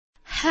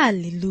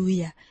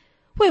Hallelujah.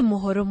 We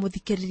mohoro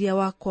muthikiriria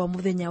wakwa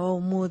muthenya wa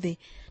umuthi.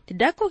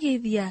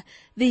 Ndidakugeithia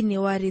thiini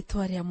wa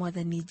ritwa ria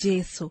Mwathani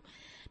Jesu.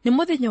 Ni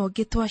muthenya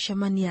ungi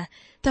twacemania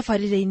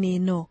tabarire-ini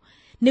ino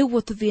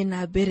niguo tuthie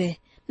na mbere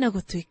na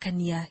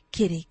gutwikania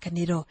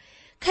kirikaniro.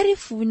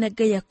 Karibu na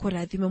Ngai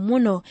akurathime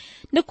muno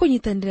ni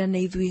kunyitanira na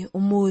ithui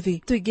umuthi.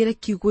 Tuingire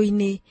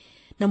kiugo-ini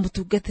na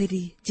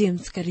mutungatiri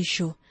James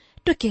Karisho.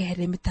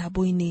 Tukehere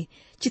mitambo-ini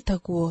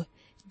chitagwo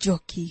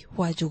Joki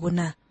wa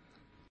Juguna.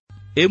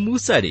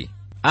 Musa ri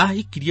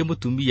ahikirie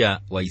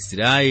mutumia wa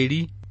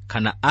Israeli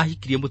kana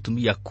ahikirie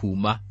mutumia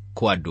kuma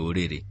kwa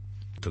nduriri.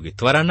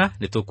 Tugitwarana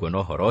ni tukuona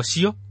uhoro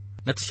ucio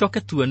na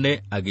tucoke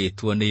tuone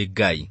agitwo ni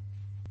Ngai.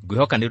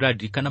 Ngwihoka ni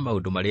uradirikana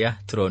maundu maria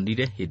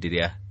turonire hindi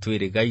ria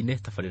twirigaine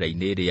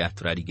tabarira-ini ria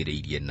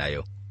turarigiriirie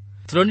nayo.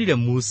 Turonire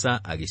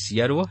Musa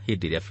agiciarwo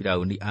hindi ria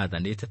Firauni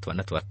athanite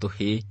twana twa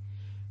tuhi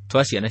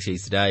twa ciana cia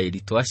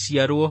Israeli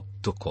twaciarwo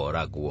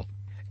tukoragwo.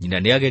 Nyina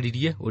ni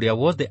ageririe uria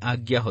wothe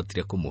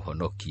angiahotire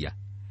kumuhonokia.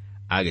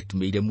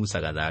 Agitumeire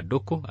Musa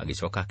gathanduku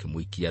agicoka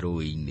akimuikia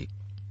ruĩ-ini.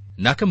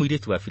 Nake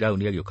muiritu wa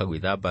Firauni agioka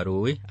gwithamba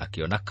ruĩ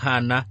akiona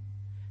kana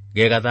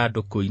ge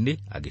gathanduku-ini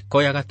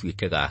agikoya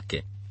gatuike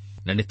gake.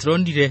 Na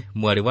nituronire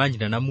mwari wa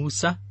nyina na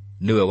Musa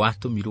niwe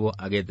watumirwo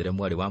agethere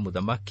mwari wa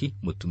muthamaki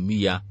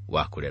mutumia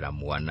wa kurera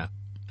mwana.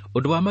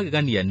 Undu wa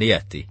magegania ni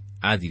ati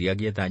athire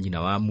agietha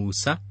nyina wa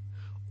Musa.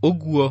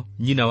 Uguo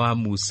nyina wa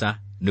Musa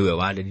niwe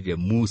warerire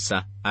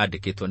Musa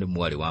andikitwo ni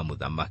mwari wa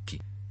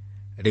muthamaki.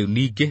 Riu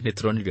ningi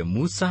nituronire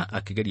Musa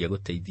akigeria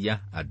guteithia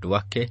andu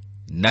ake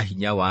na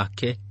hinya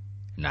wake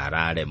na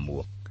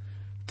araremwo.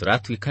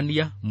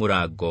 Turatwikania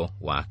murango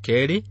wa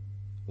keri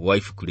wa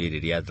ibuku riri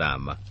ria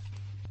Thama.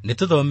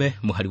 Nituthome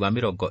muhari wa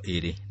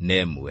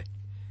 21.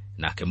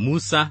 Nake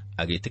Musa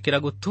agitikira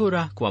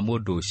gutura kwa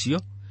mundu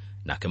ucio,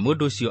 nake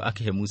mundu ucio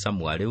akihe Musa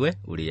mwariwe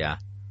uria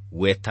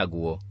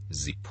wetagwo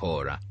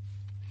Zipora.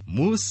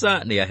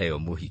 Musa ni aheo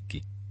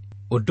muhiki.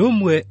 Undu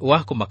umwe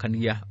wa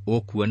kumakania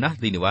ukuona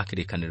thiini wa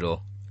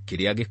kirikaniro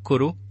kiria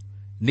gikuru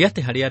ni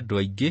ati hari andu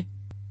aingi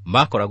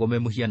makoragwo me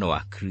muhiano wa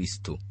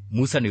Kristo.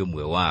 Musa ni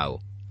umwe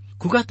wao.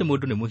 Kuga ati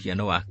mundu ni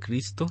muhiano wa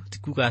Kristo ti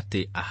kuga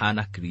ati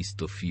ahana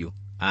Kristo fiu.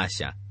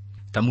 Asha.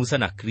 Ta Musa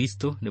na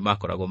Kristo ni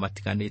makoragwo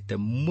matiganite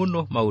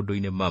muno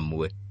maundu-ini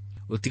mamwe.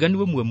 Utigani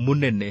umwe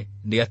munene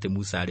ni ati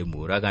Musa ari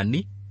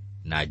muragani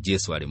na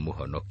Jesu ari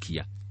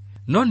muhonokia.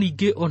 No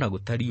ningi ona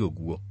gutari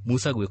uguo,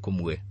 Musa gwe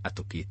kumwe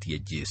atukitie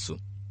Jesu.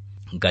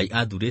 Ngai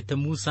athurite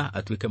Musa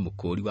atuike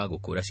mukuri wa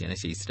gukura ciana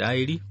cia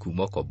Israeli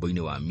kuma kombo-ini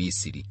wa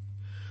Misiri.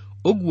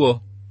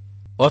 Uguo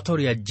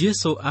otoria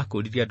Jesu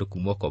akuririe andu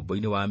kuma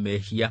kombo-ini wa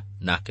mehia,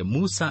 nake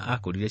Musa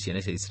akuririe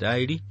ciana cia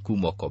Israeli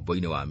kuma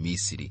kombo-ini wa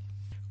Misiri.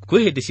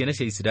 Kwi hindi ciana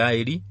cia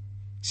Israeli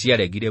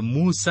ciaregire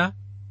Musa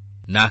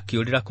na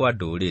akiurira kwa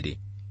nduriri.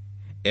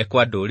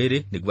 Kwa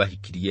nduriri niguo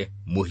ahikirie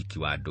muhiki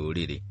wa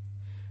nduriri.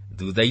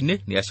 Thutha-ini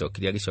ni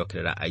acokirie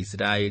agicokerera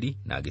Aisraeli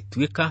na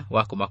agituika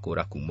wa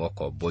kumakura kuma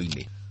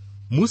kombo-ini.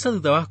 Musa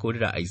thutha wa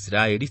kurira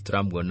Aisraeli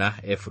turamuona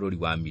bururi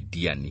wa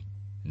Midiani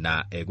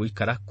na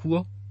eguikara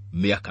kuo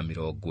miaka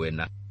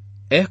 40.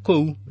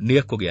 Kou ni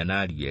ekugia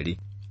na ariũ eri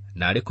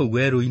na ari kou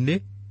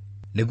werũ-ini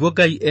niguo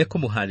Ngai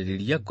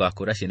ekumuhaririria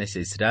gwakura ciana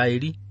cia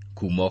Israeli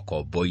kuma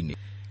kombo-ini.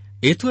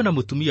 Etwo na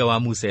mutumia wa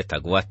Musa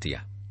etagwo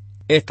atia?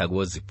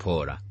 Etagwo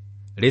Zipora.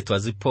 Ritwa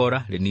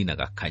Zipora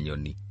rininaga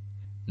kanyoni.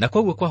 Na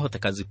koguo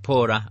kwahoteka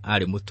Zipora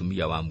ari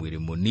mutumia wa mwiri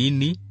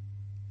munini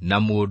na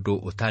mundu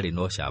utari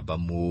no camba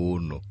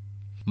muno.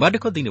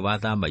 Maandiko thiini wa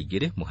Thama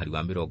 2 muhari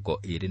wa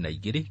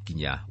 22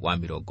 nginya wa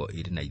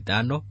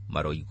 25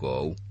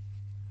 maroigo uu.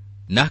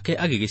 Nake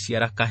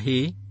agigiciara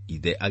kahi,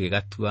 ithe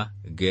agigatua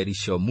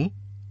Gerishomu,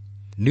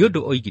 ni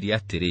undu oigire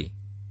atiri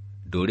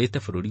ndurite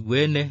bururi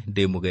wene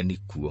ndi mugeni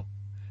kuo.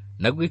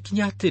 Na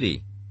gwikinya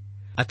atiri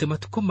ati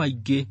matuko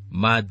maingi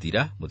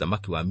mathira,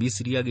 muthamaki wa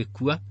Misiri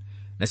agikua,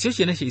 na cio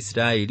ciana cia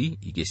Israeli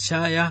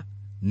igicaya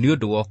ni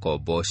undu wa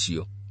kombo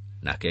ucio.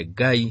 Nake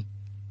Ngai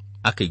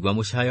akigwa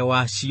mucaya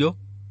wacio,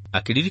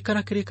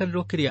 akiririkana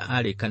kirikaniro kiria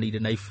arikanire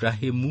na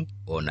Ibrahimu,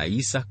 ona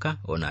Isaka,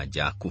 ona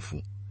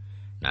Jakubu.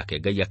 Nake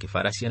Ngai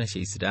akibara ciana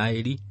cia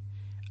Israeli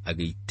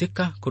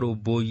agiitika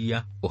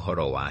kurumbuia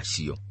uhoro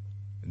wacio.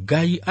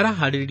 Ngai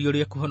arahaririria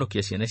uria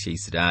kuhonokia ciana cia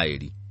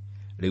Israeli.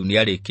 Riu ni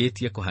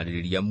arikitie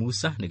kuhaririria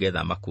Musa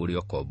nigetha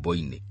makurio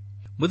kombo-ini.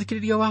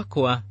 Muthikiriria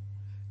wakwa,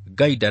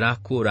 Ngai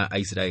ndarakura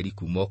Aisraeli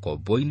kuma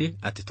kombo-ini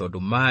ati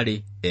tondu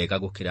mari ega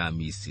gukira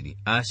Misiri.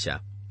 Asha,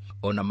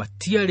 ona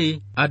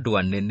matiari andu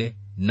anene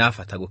na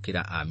bata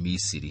gukira a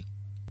Misiri.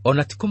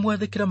 Ona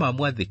tikumwathikira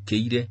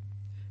mamwathikire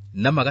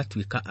na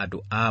magatuika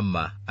andu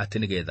ama ati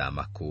nigetha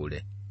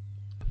makure.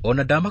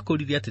 Ona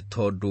ndamakuririe ati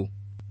tondu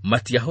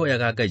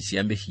matiahoyaga ngai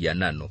cia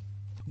mihianano.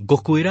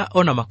 Ngukwira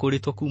ona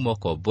makuritwo kuma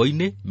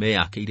kombo-ini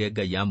meyakiire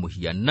ngai ya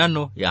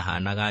muhianano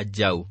yahanaga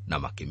njau na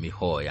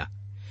makimihoya.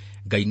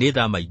 Ngai ni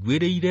tha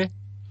maiguiriire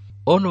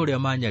ona uria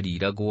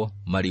manyariragwo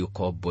mari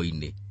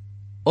kombo-ini.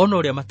 Ona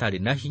uria matari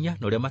na hinya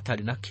na uria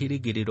matari na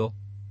kirigiriro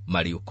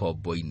mari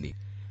kombo-ini.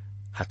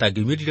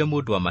 Hatangiumirire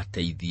mundu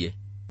amateithie,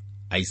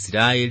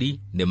 Aisraeli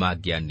ni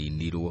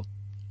mangianinirwo.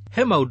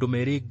 he maundu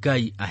meri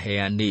Ngai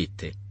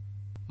aheanite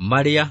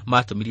maria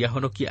matumiria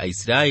honoki a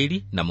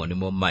Israeli namo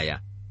nimo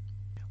maya.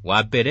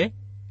 Wa mbere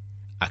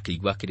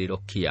akigwa kiriro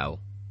kiao,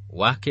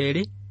 wa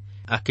keri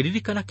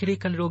akiririkana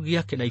kirikaniro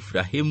giake na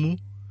Ibrahimu,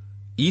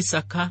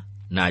 Isaka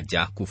na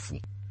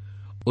Jakubu.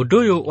 Undu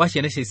uyu wa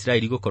ciana cia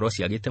Israeli gukorwo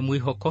ciagite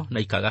mwihoko na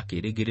ikaga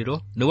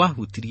kirigiriro ni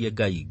wahutirie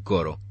Ngai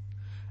ngoro.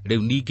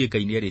 Riu ningi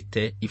Ngai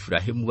nierite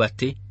Ibrahimu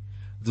ati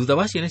thutha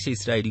wa ciana cia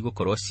Israeli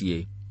gukorwo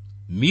cie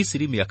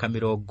Misiri miaka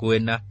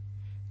 40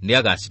 ni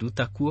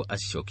agaciruta kuo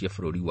acicokie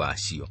bururi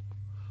wacio.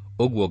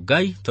 Oguo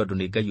Ngai tondu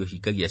ni Ngai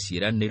uhingagia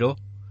ciiraniro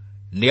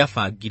ni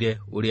abangire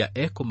uria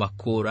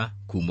ekumakura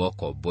kuma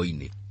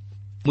ukombo-ini.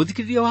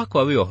 Muthikiriria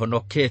wakwa we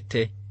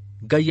ohonokete,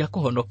 Ngai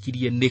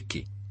akuhonokirie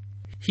niki?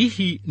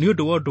 Hihi ni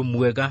undu wa undu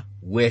mwega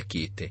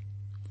wekite?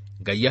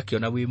 Ngai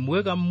akiona wi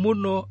mwega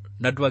muno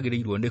na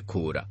ndwagirirwo ni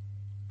kura.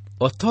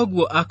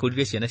 Otoguo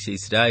akurire ciana cia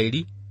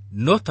Israeli,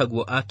 no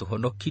taguo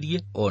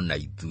atuhonokirie ona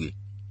ithue.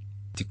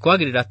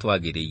 Tikwagirira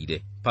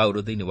twagirire.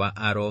 Paulo thiini wa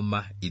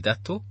Aroma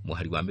 3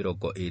 muhari wa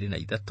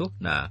 23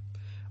 na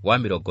wa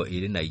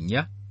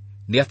 24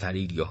 ni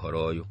atariirio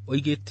horo uyu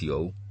oigite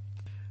uu: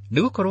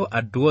 nigukorwo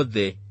andu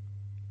othe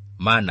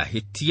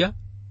manahitia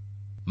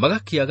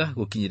magakiaga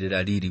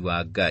gukinyirira riri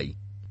wa Ngai,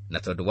 na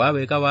tondu wa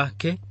wega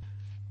wake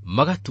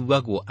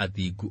magatuagwo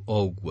athingu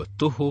oguo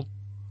tuhu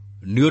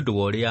ni undu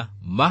wa uria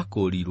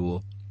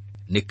makurirwo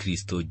ni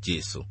Kristo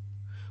Jesu.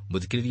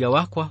 Muthikiriria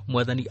wakwa,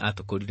 Mwathani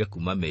atukurire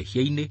kuma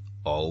mehia-ini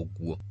o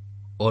uguo.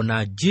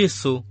 Ona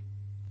Jesu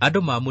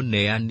andu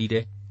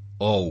mamuneanire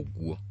o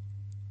uguo.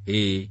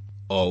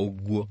 O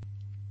uguo.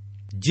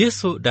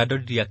 Jesu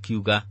ndandoririe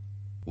akiuga,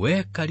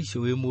 we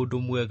Karicio wi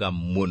mundu mwega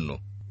muno,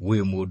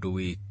 wi mundu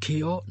wi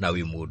kio na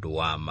wi mundu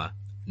wa ma,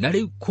 na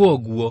riu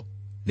koguo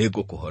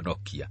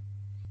ningukuhonokia.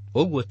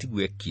 Oguo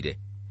tigwekire.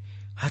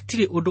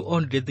 Hatire undu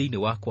onire thiini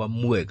wakwa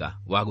mwega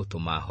wa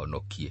gutuma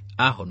ahonokie.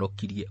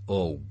 Ahonokirie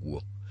o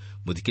uguo.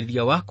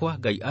 Muthikiriria wakwa,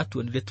 Ngai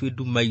atuonire twi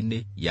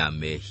nduma-ini ya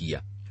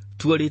mehia.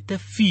 Tuorite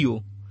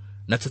fio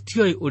na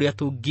tutioi uria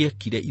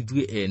tungiekire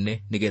ithue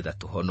ene nigetha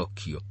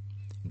tuhonokio.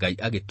 Ngai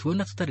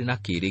agituona tutari na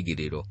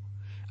kirigiriro,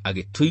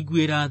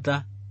 agituiguira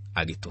tha,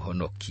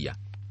 agituhonokia.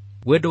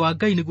 Wendo wa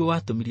Ngai niguo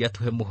watumiria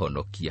tuhe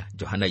muhonokia.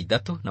 Johana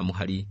 3 na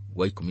muhari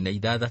wa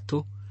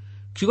 16.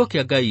 Kiugo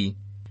kia Ngai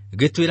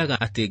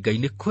gitwiraga ati Ngai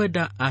ni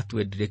kwenda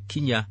atwendire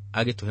kinya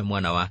agituhe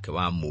mwana wake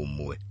wa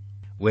mumwe.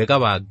 Wega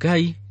wa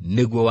Ngai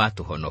niguo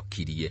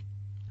watuhonokirie.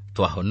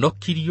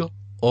 Twahonokirio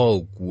o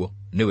uguo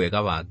ni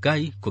wega wa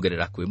Ngai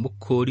kugerera kwi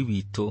mukuri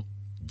witu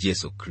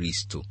Jesu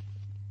Kristo.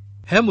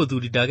 He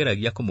muthuri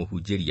ndageragia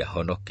kumuhunjiria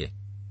honoke,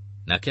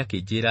 nake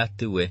akinjira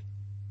ati we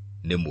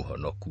ni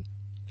muhonoku.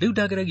 Riu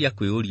ndageragia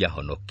kwiuria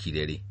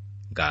honokire ri,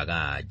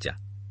 ngaga anja.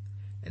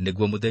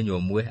 Niguo muthenya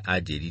umwe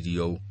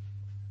anjiririe uu: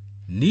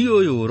 ni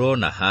uyu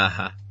urona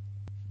haha,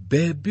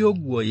 bebe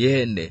uguo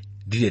yene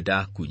ndire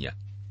ndakunya.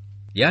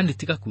 Yani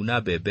tiga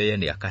kuna bebe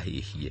yene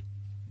akahihie,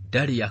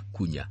 ndari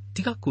akunya.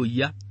 Tiga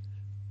kuiya,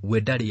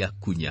 we ndari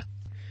akunya.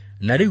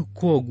 Na riu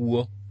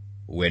koguo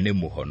we ni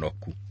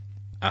muhonoku.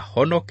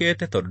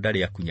 Ahonokete tondu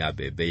ndari akunya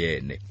bebe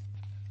yene.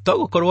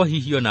 Togukorwo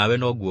hihio nawe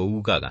noguo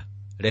ugaga,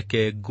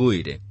 reke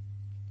ngwire.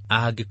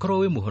 Angikorwo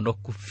wi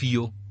muhonoku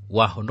fio,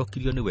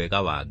 wahonokirio ni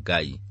wega wa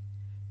Ngai.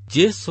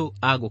 Jesu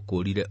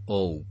agukurire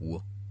o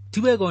uguo. Ti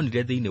wega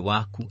onire thiini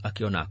waku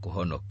akiona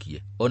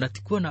akuhonokie. Ona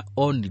tikuona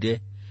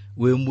onire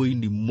we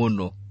muini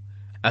muno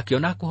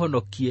akiona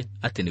akuhonokie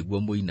ati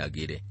niguo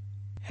muinagire.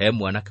 He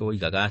mwanake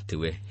woigaga ati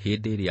we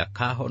hindi iria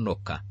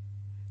akahonoka,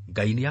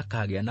 Ngai ni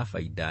akagia na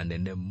faida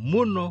nene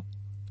muno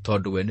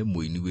tondu we ni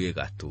muini wi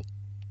gatu.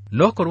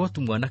 No korwo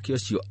tu mwanake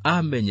ucio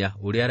amenya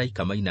uria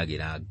araika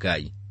mainagira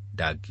Ngai,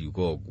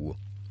 ndangiuga uguo.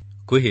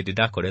 Kwi hindi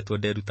ndakoretwo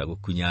nderuta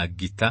gukunya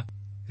ngita,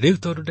 riu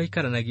tondu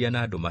ndaikaranagia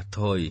na andu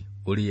matoi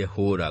uria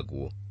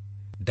huragwo,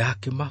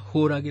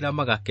 ndakimahuragira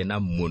magakena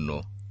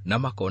muno na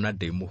makona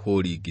ndi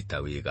muhuri ngita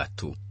wi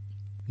gatu.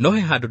 No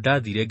he handu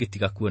ndathire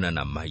ngitiga kuona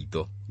na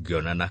maitho,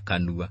 ngiona na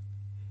kanua.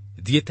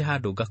 Thiete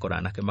handu ngakora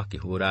anake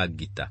makihura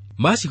ngita,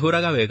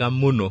 macihuraga wega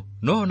muno,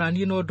 no ona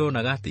nie no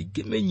ndonaga ati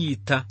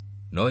ngimenyita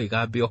no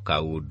igambe o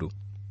kaundu.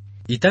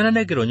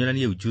 Itananengerwo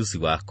nyonanie ujuzi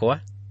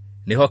wakwa,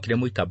 nihokire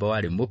muikamba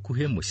wari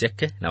mukuhi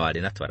muceke na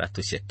wari na twara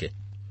tuceke.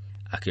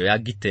 Akioya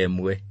ngita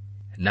emwe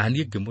na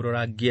nie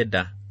ngimurora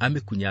ngienda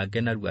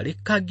amikunyange narua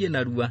rikangie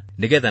narua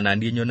nigetha na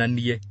nie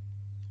nyonanie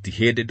ti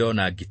hindi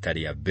ndona ngita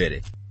ria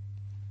mbere.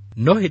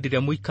 No hindi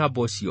ria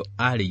muikamba ucio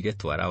arire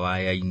twara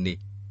waya-ini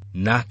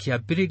na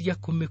akiambiriria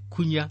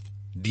kumikunya,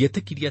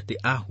 ndietikiria ati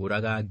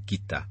ahuraga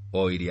ngita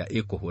o iria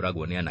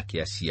ikuhuragwo ni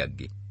anake acio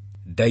angi.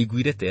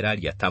 Ndaiguire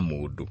teraria ta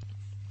mundu.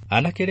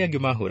 Anake aria angi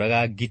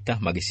mahuraga ngita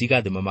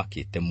magiciga thima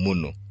makite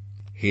muno.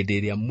 Hindi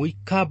iria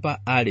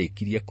muikamba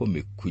arikirie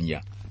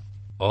kumikunya,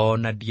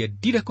 ona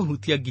ndiendire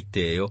kuhutia ngita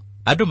iyo,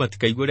 andu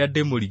matikaigua uria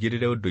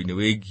ndimurigirire undu-ini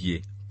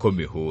wigie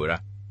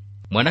kumihura.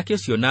 Mwanake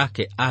ucio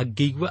nake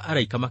angĩigua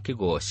araika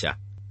makigoca,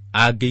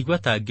 angĩigua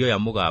ta angĩoya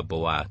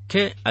mugambo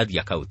wake athii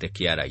akaute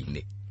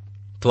kiara-ini.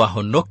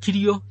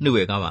 Twahonokirio ni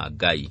wega wa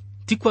Ngai,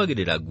 ti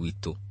kwagirira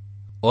gwitu.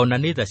 ona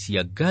nĩ tha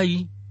cia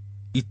Ngai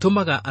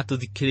itũmaga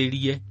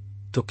atũthikĩrĩrie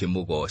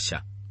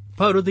tũkĩmũgoca.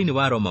 Paulo thĩinĩ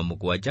wa Roma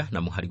 7 na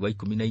mũhari wa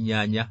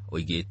 18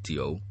 oigĩte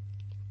ũũ: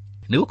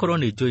 nĩgũkorwo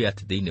nĩnjũĩ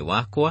atĩ thĩinĩ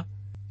wakwa,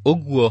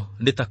 ũguo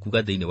nĩ ta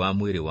kuuga thĩinĩ wa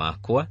mwĩrĩ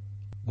wakwa,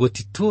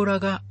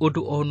 gũtitũũraga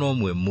ũndũ ona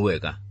ũmwe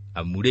mwega,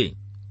 amu-rĩ,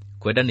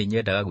 kwenda nĩ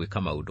nyendaga gwĩka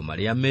maũndũ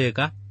marĩa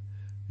mega,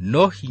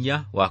 no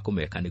hinya wa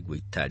kũmeka nĩguo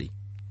itarĩ.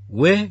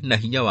 We na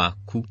hinya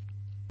waku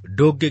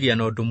ndũngĩgĩa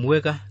na ũndũ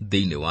mwega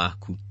thĩinĩ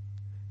waku.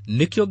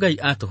 Nĩkĩo Ngai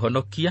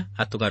atũhonokia,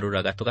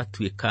 atũgarũraga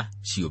tũgatuĩka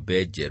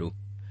ciũmbe njerũ,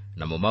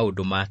 namo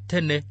maũndũ ma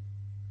tene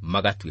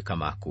magatuĩka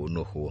ma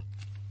kũnũhwo.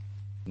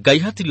 Ngai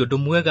hatirĩ ũndũ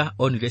mwega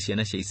onire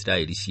ciana cia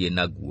Isiraeli ciĩ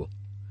naguo,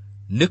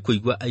 nĩ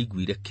kũigua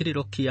aiguire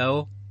kĩrĩro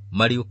kĩao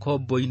marĩ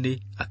ũkombo-inĩ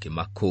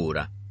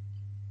akĩmakũũra.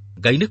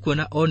 Ngai nĩ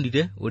kuona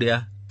onire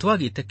ũrĩa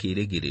twagĩte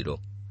kĩĩrĩgĩrĩro,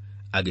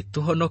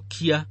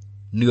 agĩtũhonokia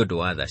nĩ ũndũ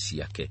wa tha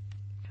ciake.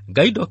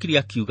 Ngai ndokire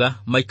akiuga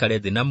maikare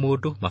thĩ na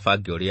mũndũ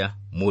mabange ũrĩa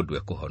mũndũ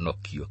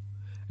ekũhonokio.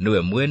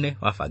 Nĩwe mwene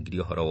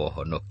wabangirie ũhoro wa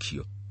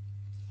ũhonokio.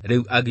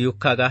 Rĩu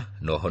agĩũkaga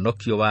na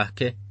ũhonokio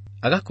wake,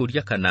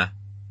 agakũria kana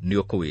nĩ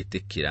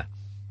ũkũwĩtĩkĩra.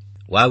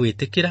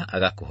 Wawĩtĩkĩra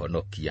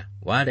agakũhonokia,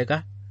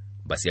 warega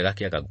basi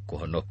agakĩaga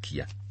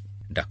gũkũhonokia.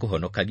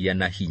 Ndakũhonokagia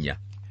na hinya.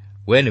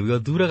 We nĩwe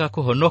ũthuuraga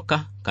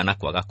kũhonoka kana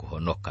kwaga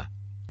kũhonoka.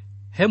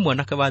 He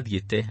mwanake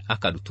wathiĩte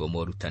akarutwo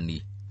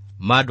morutani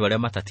ma andũ arĩa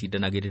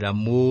matatindanagĩrĩra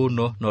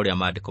mũno na ũrĩa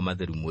maandĩko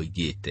matheru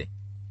moigĩte.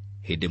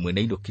 Hĩndĩ ĩmwe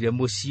nĩainũkire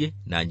mũciĩ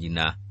na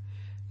nyina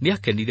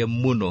nĩakenire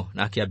mũno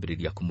na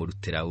akĩambĩrĩria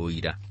kũmũrutĩra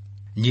ũira.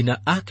 Nyina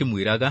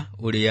akĩmwĩraga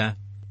ũrĩa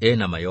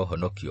ena ma ya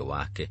ũhonokio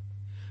wake.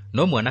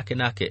 No mwanake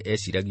nake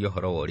eciragia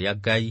ũhoro wa ũrĩa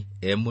Ngai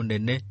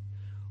mũnene,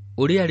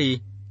 ũrĩa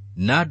arĩ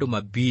na andũ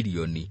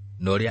mabilioni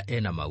na ũrĩa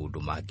ena maũndũ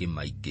mangĩ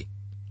maingĩ.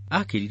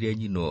 Akĩrire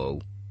nyina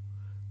ũũ: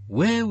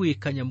 we wĩ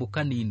kanyamũ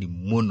kanini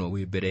mũno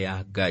wĩ mbere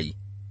ya Ngai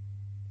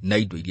na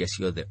indo iria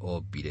ciothe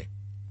ombire.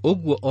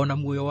 Ũguo ona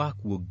muoyo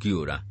waku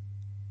ũngĩũra,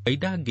 Ngai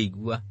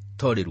ndangĩigua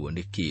torĩrwo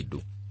nĩ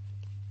kĩndũ,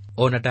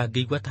 ona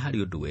ndangĩigua ta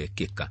harĩ ũndũ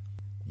wekĩka.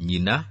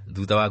 Nyina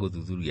thutha wa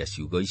gũthuthuria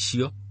ciugo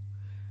icio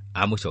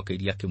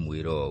amũcokeirie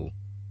akĩmwĩra ũũ: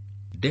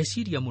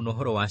 ndeciria mũno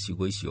ũhoro wa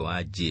ciugo icio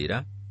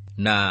wanjĩra,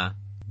 na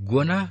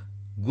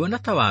nguona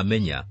ta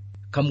wamenya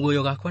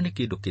kamuoyo gakwa nĩ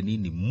kĩndũ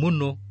kĩnini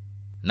mũno,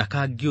 na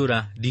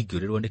kangĩũra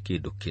ndingĩũrĩrwo nĩ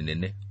kĩndũ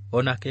kĩnene,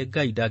 onake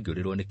Ngai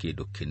ndangĩũrĩrwo nĩ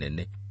kĩndũ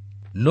kĩnene.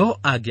 No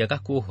angĩaga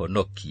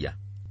kũhonokia,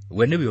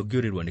 we nĩwe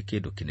ũngĩũrĩrwo nĩ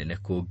kĩndũ kĩnene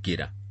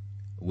kũngĩra.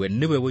 We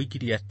nĩwe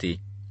woigire atĩ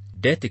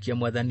ndetĩkia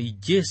Mwathani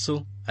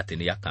Jesũ atĩ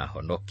nĩ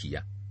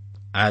akahonokia.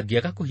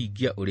 Angĩaga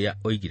kũhingia ũrĩa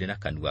oigire na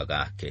kanua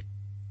gake,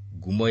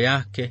 ngumo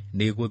yake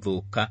nĩ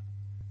gũthũka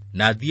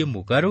na thiĩ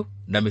mũgarũ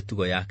na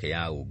mĩtugo yake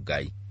ya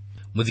ũngai.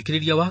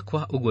 Mũthikĩrĩria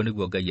wakwa, ũguo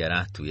nĩguo Ngai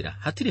aratwĩra.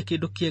 Hatirĩ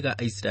kĩndũ kĩega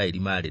Aisiraeli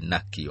marĩ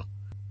nakĩo.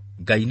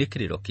 Ngai nĩ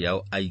kĩrĩro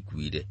kĩao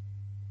aiguire,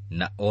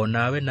 na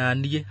onawe na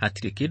niĩ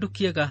hatirĩ kĩndũ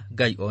kĩega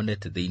Ngai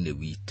onete thĩinĩ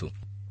witũ.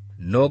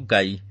 No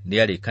Ngai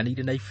nĩ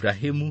arĩkanĩire na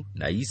Ibrahimu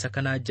na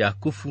Isaka na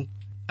Jakubu,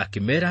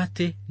 akĩmera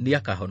atĩ nĩ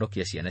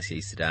akahonokia ciana cia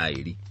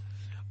Isiraeli.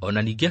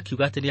 Ona ningĩ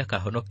akiuga atĩ nĩ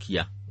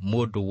akahonokia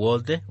mũndũ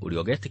wothe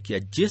ũrĩa ũgetĩkia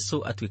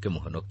Jesũ atuĩke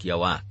mũhonokia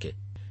wake.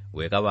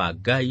 Wega wa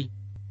Ngai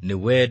nĩ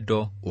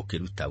wendo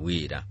ũkĩruta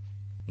wĩra.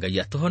 Ngai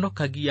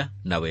atũhonokagia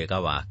na wega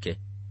wake.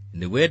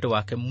 Nĩ wendo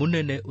wake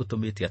mũnene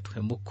ũtũmĩte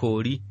atũhe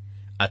mũkũũri,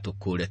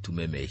 atũkũũre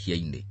tume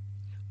mehia-inĩ.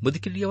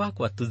 Mũthikĩrĩria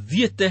wakwa,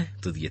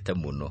 tũthiĩte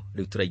mũno.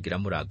 Rĩu tũraingĩra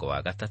mũrango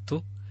wa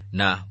 3,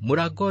 na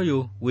mũrango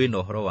ũyũ wĩna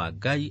ũhoro wa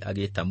Ngai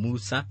agĩĩta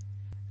Musa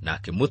na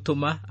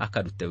akĩmũtũma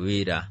akarute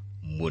wĩra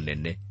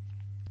mũnene.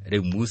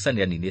 Rĩu Musa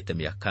nĩ aninĩte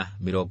mĩaka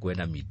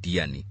 40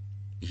 Midiani.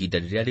 Ihinda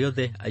rĩrĩa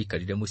rĩothe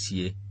aikarire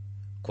mũciĩ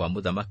kwa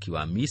mũthamaki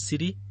wa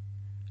Misiri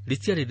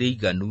rĩtiarĩ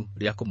rĩiganu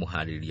rĩa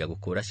kũmũharĩrĩria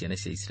gũkũũra ciana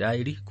cia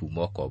Isiraeli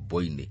kuuma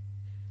ũkombo-inĩ.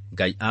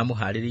 Ngai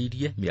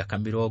amũharĩrĩirie mĩaka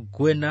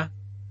 40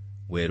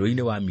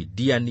 werũ-inĩ wa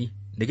Midiani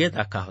nĩgetha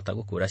akahota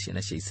gũkũũra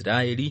ciana cia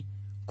Isiraeli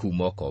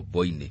kuuma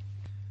ũkombo-inĩ.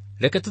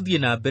 Reke tũthiĩ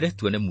na mbere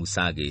tuone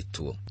Musa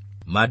agĩtwo.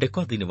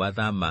 Maandĩko thĩinĩ wa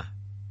Thama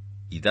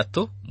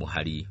 3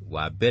 mũhari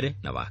wa 1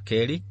 na wa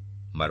 2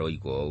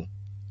 maroiga ũũ: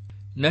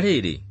 na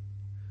rĩrĩ,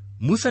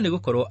 Musa nĩ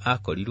gũkorwo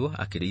akorirwo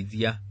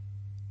akĩrĩithia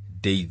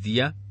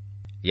ndeithia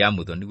ya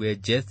mũthoniwe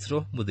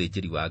Jethro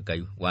mũthĩnjĩri wa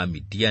Ngai wa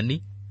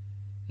Midiani,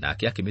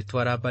 nake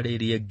akĩmĩtwara mbarĩ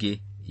ĩrĩa ĩngĩ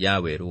ya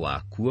werũ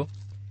wakuo,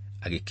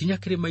 agĩkinya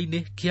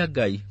kĩrĩma-inĩ kĩa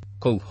Ngai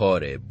kũu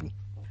Horebu.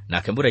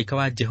 Nake mũraika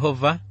wa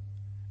Jehova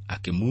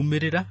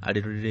akĩmumĩrĩra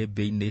arĩ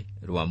rũrĩrĩmbĩ-inĩ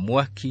rwa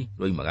mwaki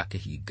roimaga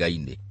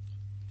kĩhinga-inĩ.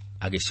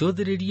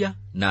 Agĩcũthĩrĩria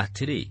na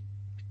atĩrĩ,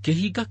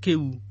 kĩhinga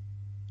kĩu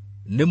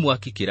nĩ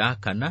mwaki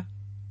kĩrakana,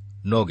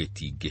 no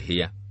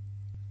gĩtingĩhĩa.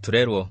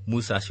 Tũrerwo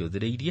Musa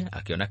acũthĩrĩirie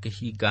akĩona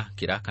kĩhinga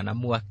kĩrakana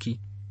mwaki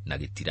na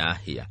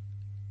gĩtirahĩa.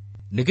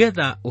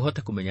 Nĩgetha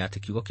ũhote kũmenya atĩ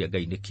kiugo kĩa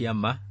Ngai nĩ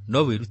kĩama, no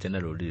wĩrute na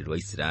rũrĩrĩ rwa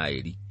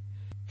Isiraeli.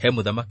 He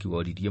mũthamaki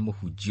woririe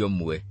mũhunjia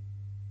ũmwe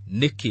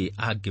nĩkĩ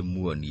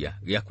angĩmuonia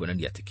gĩa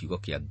kuonania atĩ kiugo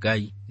kĩa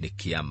Ngai nĩ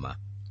kĩama.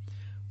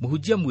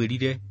 Mũhunjia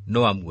mwĩrire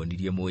no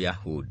amuonirie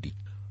Mũyahudi.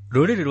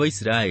 Rũrĩrĩ rwa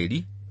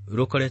Isiraeli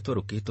rũkoretwo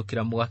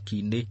rũkĩhĩtũkĩra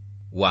mwaki-inĩ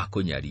wa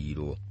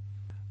kũnyarirwo.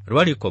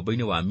 rwari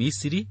ũkombo-inĩ wa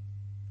Misiri,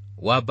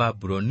 wa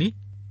Babuloni,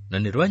 na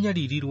nĩ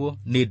rwanyaririrwo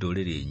nĩ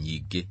ndũrĩrĩ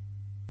nyingĩ.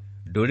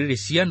 Ndũrĩrĩ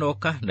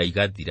cianoka na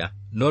igathira,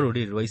 no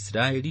rũrĩrĩ rwa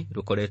Isiraeli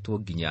rũkoretwo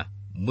nginya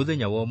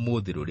mũthenya wa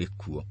ũmũthĩ rũrĩ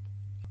kuo.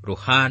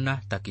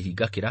 Ruhana ta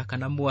kĩhinga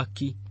kĩrakana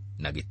mwaki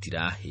na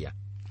gĩtirahĩa.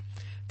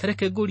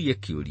 Tareke ngũrie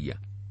kĩũria,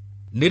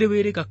 nĩrĩ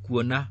wĩrĩga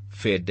kuona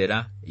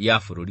bendera ya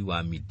bũrũri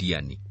wa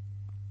Midiani?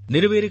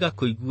 Nĩrĩ wĩrĩga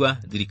kũigua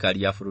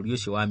thirikari ya bũrũri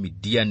ũcio wa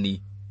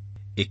Midiani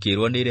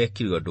ĩkĩrwo nĩ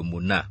ĩrekire ũndũ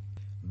mũna?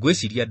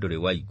 Ngwĩciria ndũrĩ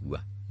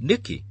waigua.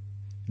 Nĩkĩ?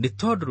 Nĩ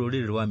tondũ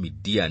rũrĩrĩ rwa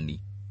Midiani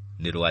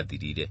nĩ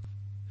rwathirire.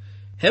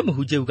 He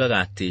mũhunjia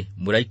ugaga atĩ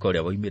mũraika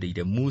ũrĩa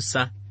woimĩrĩire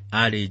Musa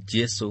arĩ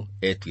Jesũ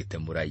etuĩte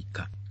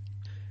mũraika.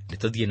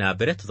 Nĩtũthiĩ na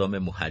mbere tũthome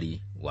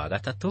mũhari wa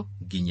 3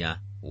 nginya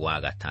wa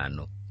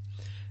 5.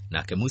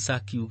 Nake Musa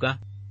akiuga,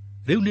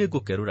 rĩu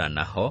nĩngũkerũra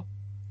naho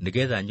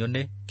nĩgetha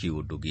nyone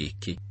kĩũndũ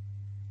gĩkĩ,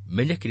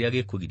 menye kĩrĩa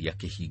gĩkũgiria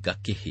kĩhinga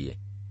kĩhĩe.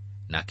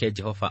 Nake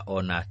Jehova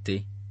ona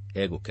atĩ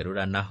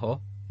egũkerũra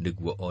naho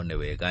nĩguo one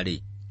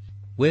wega-rĩ.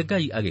 We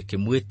Ngai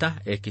agĩkĩmwĩta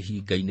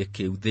ekĩhinga-inĩ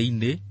kĩu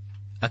thĩinĩ,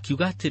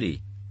 akiuga atĩrĩ,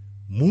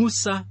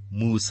 Musa,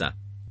 Musa.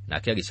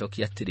 Nake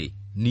agĩcokia atĩrĩ,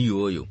 niĩ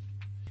ũyũ.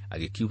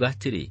 Agĩkiuga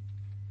atĩrĩ,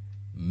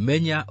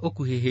 menya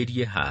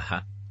ũkuhĩhĩrie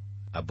haha,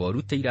 amba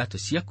ũrute iratũ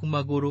ciaku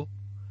magũrũ,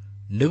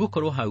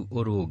 nĩgũkorwo hau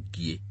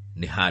ũrũngiĩ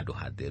nĩ handũ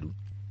hatheru.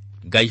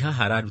 Ngai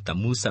haha araruta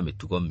Musa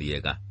mĩtugo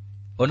mĩega.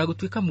 Ona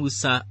gũtuĩka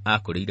Musa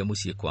akũrĩire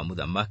mũciĩ kwa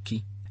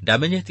mũthamaki,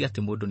 ndamenyete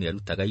atĩ mũndũ nĩ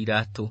arutaga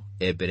iratũ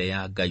mbere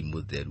ya Ngai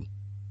mũtheru.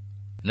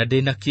 Na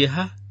ndĩna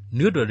kĩeha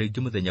nĩ ũndũ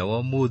rĩngĩ mũthenya wa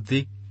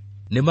ũmũthĩ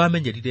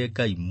nĩmamenyerire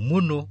Ngai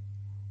mũno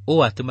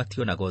ũũ atĩ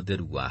mationaga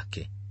ũtheru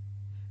wake.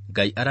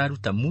 Ngai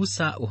araruta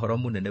Musa ũhoro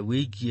mũnene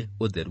wĩgiĩ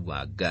ũtheru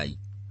wa Ngai.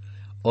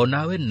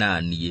 Onawe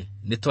naniĩ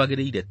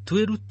nĩtwagĩrĩire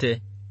twĩrute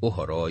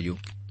ũhoro ũyũ.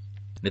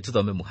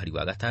 Nĩtũthome mũhari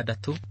wa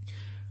 6.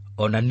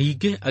 Ona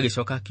ningĩ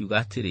agĩcoka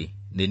akiuga atĩrĩ,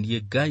 nĩ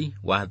niĩ Ngai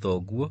wa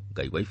thoguo,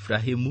 Ngai wa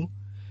Ibrahimu,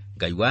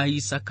 Ngai wa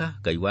Isaka,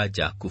 Ngai wa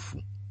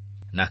Jakubu.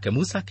 Nake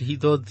Musa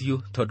akĩhitha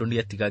ũthiũ tondũ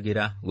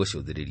nĩetigagĩra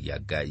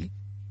gũcũthĩrĩria Ngai.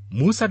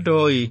 Musa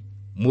ndoĩ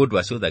mũndũ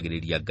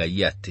acũthagĩrĩria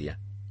Ngai atĩa.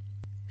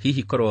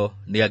 Hihi korwo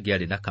nĩ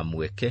angĩarĩ na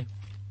kamweke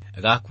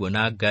ga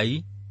kuona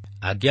Ngai,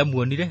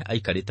 angĩamuonire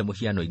aikarĩte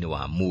mũhiano-inĩ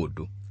wa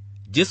mũndũ.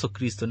 Jesũ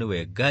Kristo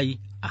nĩwe Ngai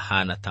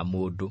ahana ta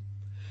mũndũ.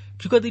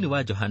 Kiugo thĩinĩ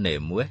wa Johana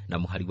 1 na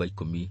mũhari wa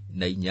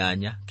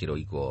 18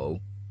 kĩroiga ũũ,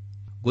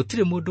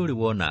 gũtirĩ mũndũ ũrĩ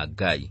wona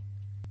Ngai,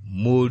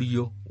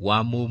 mũriũ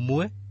wa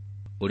mũmwe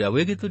ũrĩa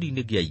wĩ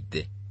gĩthũri-inĩ gĩa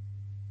ithe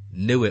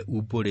nĩwe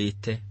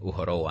umbũrĩte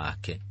ũhoro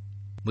wake.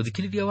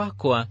 Mũthikĩrĩria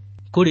wakwa,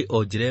 kũrĩ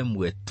o njĩra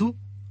ĩmwe tu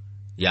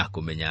ya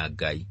kũmenya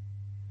Ngai,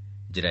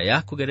 njĩra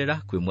ya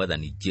kũgerera kwĩ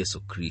Mwathani Jesũ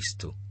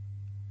Kristo.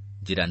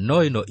 Njĩra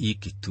no ĩno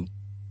iki tu,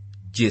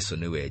 Jesũ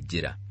nĩwe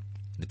njĩra.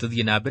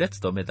 Nĩtũthiĩ na mbere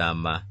tũthome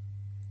thama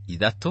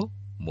 3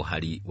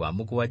 mũhari wa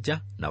 7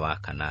 na wa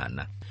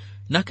 8.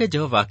 Nake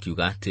Jehova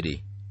akiuga atĩrĩ,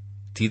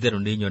 ti-itherũ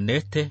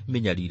nĩnyonete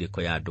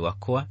mĩnyarirĩko ya andũ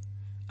akwa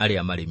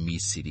arĩa marĩ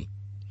Misiri,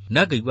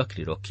 na ngaigua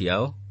kĩrĩro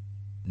kĩao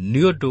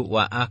nĩ ũndũ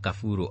wa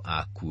akaburo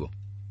akuo,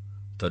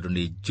 tondũ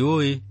nĩ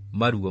njũĩ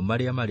maruo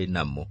marĩa marĩ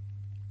namo,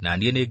 na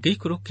niĩ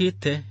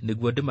nĩngĩikũrũkĩte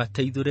nĩguo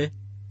ndĩmateithũre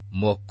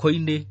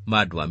moko-inĩ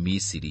ma andũ a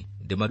Misiri,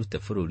 ndĩmarute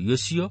bũrũri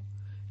ũcio,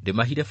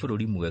 ndĩmahire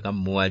bũrũri mwega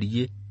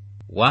mwariĩ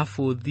wa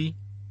bũthi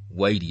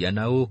wa iria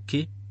na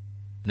ũkĩ,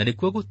 na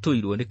nĩkuo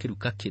gũtũirwo nĩ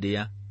kĩruka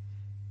kĩrĩa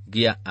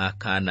gĩa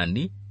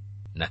Akaanani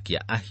na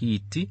kĩa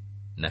Ahiti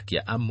na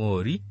kĩa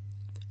Amori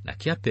na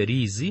kĩa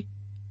Perizi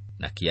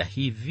na kĩa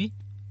Hivi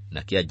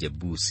na kĩa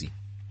Jebusi.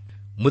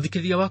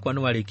 Mũthikĩrĩria wakwa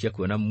nĩwarĩkia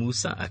kuona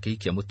Musa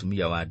akĩhikia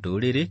mũtumia wa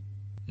ndũrĩrĩ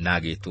na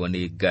agĩtwo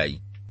nĩ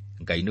Ngai.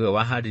 Ngai nĩwe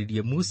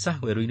waharĩririe Musa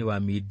werũ-inĩ wa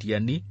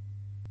Midiani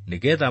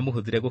nĩgetha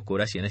amũhũthĩre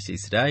gũkũũra ciana cia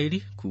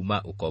Isiraeli kuma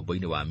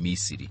ũkombo-inĩ wa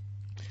Misiri.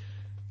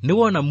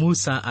 Nĩwona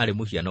Musa arĩ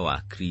mũhiano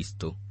wa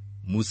Kristo.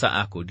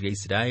 Musa akũũrire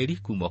Isiraeli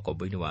kuma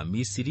ũkombo-inĩ wa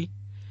Misiri,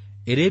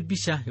 ĩrĩ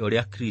mbica ya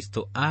ũrĩa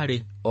Kristo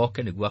arĩ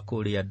oke nĩguo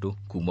akũũre andũ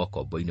kuma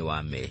ũkombo-inĩ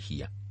wa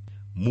mehia.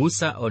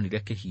 Musa onire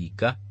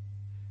kĩhinga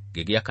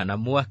gĩgĩakana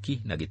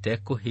mwaki na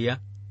gĩtekũhĩa,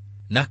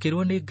 na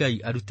akĩrwo nĩ Ngai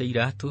arute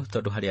iratũ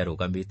tondũ harĩa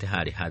arũgamĩte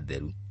harĩ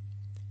hatheru.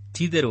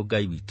 Ti-itherũ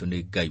Ngai witũ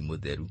nĩ Ngai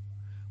mũtheru.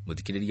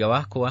 Mũthikĩrĩria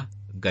wakwa,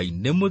 Ngai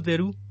nĩ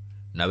mũtheru,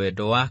 na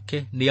wendo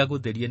wake nĩ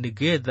agũtherie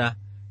nĩgetha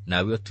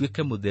nawe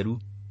ũtuĩke mũtheru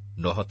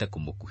na ũhote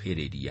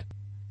kũmũkuhĩrĩria.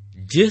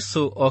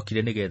 Jesũ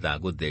okire nĩgetha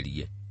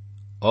agũtherie.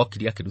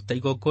 Okire akĩruta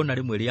igongona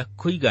rĩmwe rĩa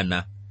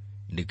kũigana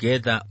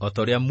nĩgetha o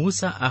ta ũrĩa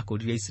Musa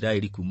akũũrire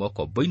Isiraeli kuma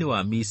ũkombo-inĩ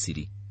wa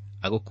Misiri,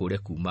 agũkũũre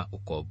kuma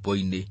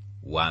ũkombo-inĩ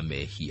wa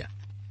mehia,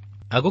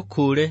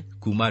 agũkũũre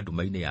kuma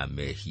nduma-inĩ ya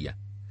mehia,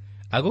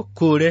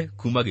 agũkũũre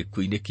kuma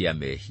gĩkuũ-inĩ kĩa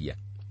mehia,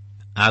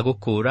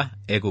 agũkũũra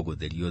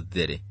egũgũtheria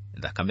ũthere.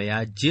 Thakame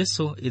ya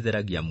Jesũ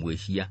ĩtheragia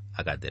mwĩhia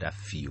agathera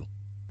biũ.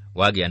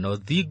 Wagĩa na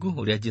ũthingu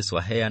ũrĩa Jesũ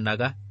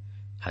aheanaga,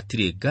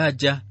 hatirĩ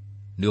nganja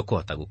nĩ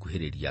ũkũhota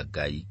gũkuhĩrĩria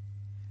Ngai.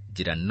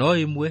 Njĩra no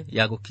ĩmwe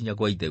ya gũkinya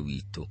gwa ithe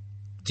witũ.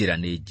 Njĩra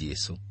nĩ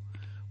Jesũ.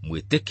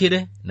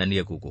 Mwĩtĩkĩre na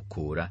nĩ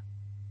egũgũkũũra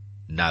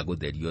na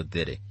agũtheria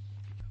ũthere.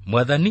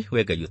 Mwathani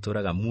we Ngai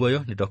uturaga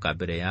muoyo, nindoka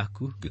mbere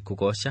yaku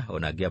ngikugoca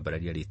ona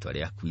ngiambararia ritwa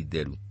rĩaku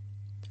itheru.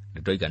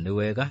 Nindoiga nĩ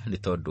wega nĩ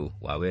tondu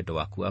wa wendo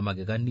waku wa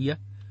magegania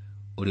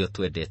uria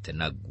twendete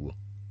naguo.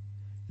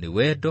 Nĩ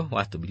wendo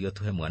watumirio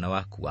tuhe mwana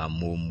waku wa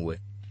mũmwe,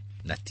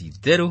 na ti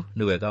theru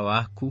nĩ wega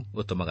waku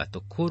utumaga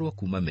tukurwo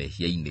kuma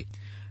mehia-inĩ.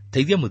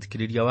 Teithia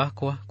muthikiriria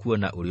wakwa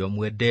kuona uria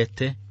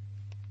mwendete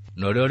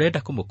na uria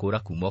urenda kumukura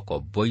kuma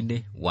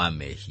ũkombo-inĩ wa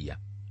mehia.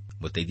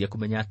 Muteithie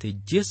kumenya ati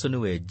Jesu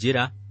niwe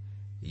njira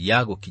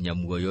ya gukinya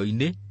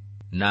muoyo-inĩ,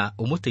 na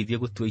umuteithie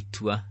gutua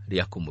itua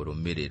ria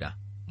kumurumirira.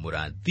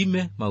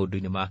 Murathime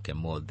maundu-inĩ make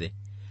mothe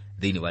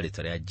thiini wa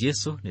rĩĩtwa rĩa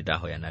Jesu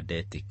nindahoya na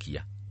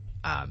ndetikia,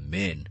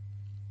 amen.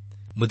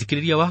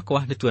 Muthikiriria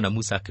wakwa nituona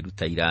Musa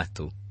akiruta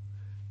iratu.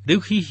 Riu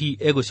hihi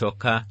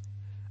egucoka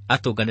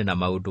atungane na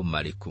maundu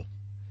mariku?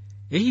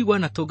 Hihi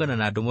wanatungana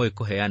na andu moe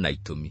kuheana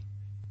itumi?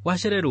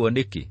 Wacererwo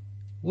niki?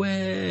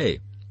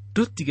 We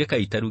tutige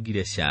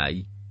kaitarugire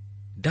cai,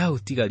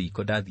 ndautiga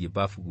riko ndathie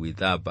bafu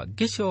gwithamba,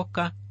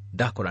 ngicoka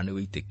ndakora ni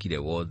witikire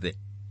wothe.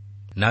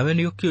 Nawe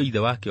ni ukio ithe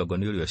wa kiongo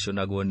ni urio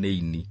cionagwo ni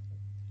ini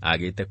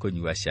agite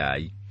kunyua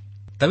cai.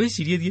 Ta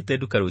wicirie thiete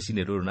nduka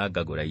rucini ruru na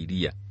ngagura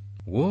iria.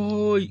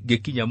 Woi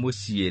ngikinya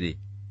muciiri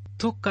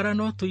tukara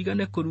no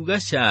tuigane kuruga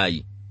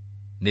cai.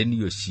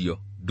 Neni ucio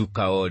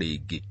nduka o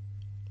ringi.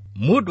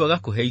 Mundu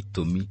agakuhe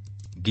itumi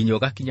nginya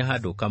ugakinya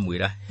handu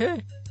ukamwira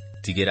he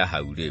tigira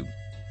hau riu.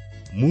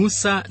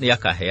 Musa ni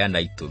akaheana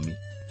itumi.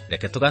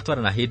 Reke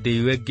tugatwarana hindi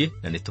iyo ingi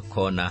na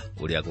nitukona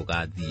uria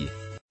gugathie.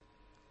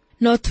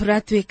 No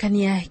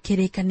turatwikania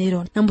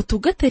kirikaniro na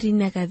mutungatiri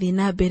na gathi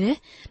na mbere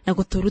na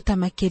guturuta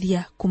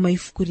makiria kuma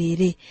ibuku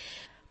riri.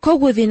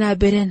 Koguo thi na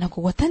mbere na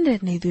kugwatanira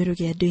na ithuĩ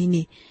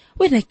rũgendo-inĩ.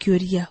 Wena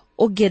kiuria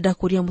ungienda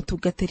kuria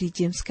mutungatiri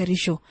James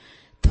Karisho,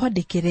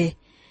 twandikire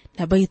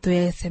namba itu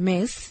ya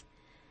SMS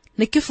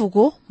ni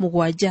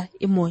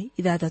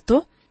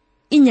 716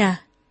 inya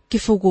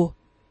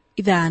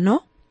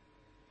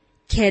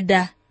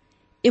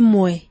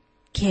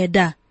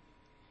 5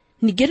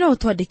 Ningĩ no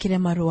twandikire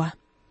marũa.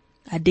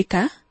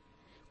 Andika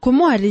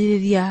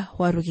kumwarĩrĩria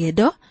wa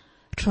rũgendo,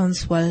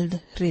 Transworld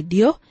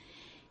Radio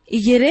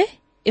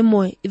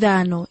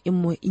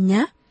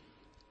 21514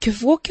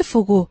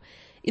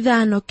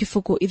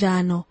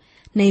 505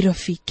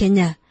 Nairobi,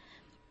 Kenya.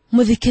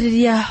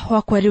 Muthikiriria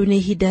wakwa riu ni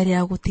ihinda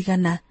rĩa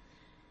gutigana.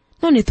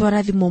 No ni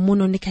twarathimo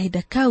muno ni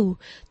kahinda kau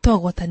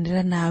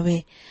twagwatanira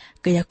nawe.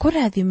 Ngai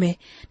akũrathime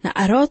na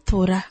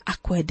arotura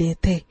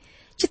akwendete.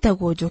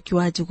 Chitagwo Njoki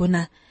wa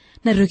Njuguna,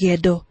 na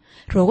rũgendo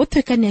rwa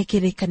gũtwĩkania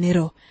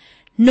kĩrĩkanĩro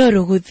no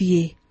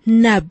rũgũthiĩ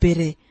na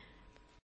mbere.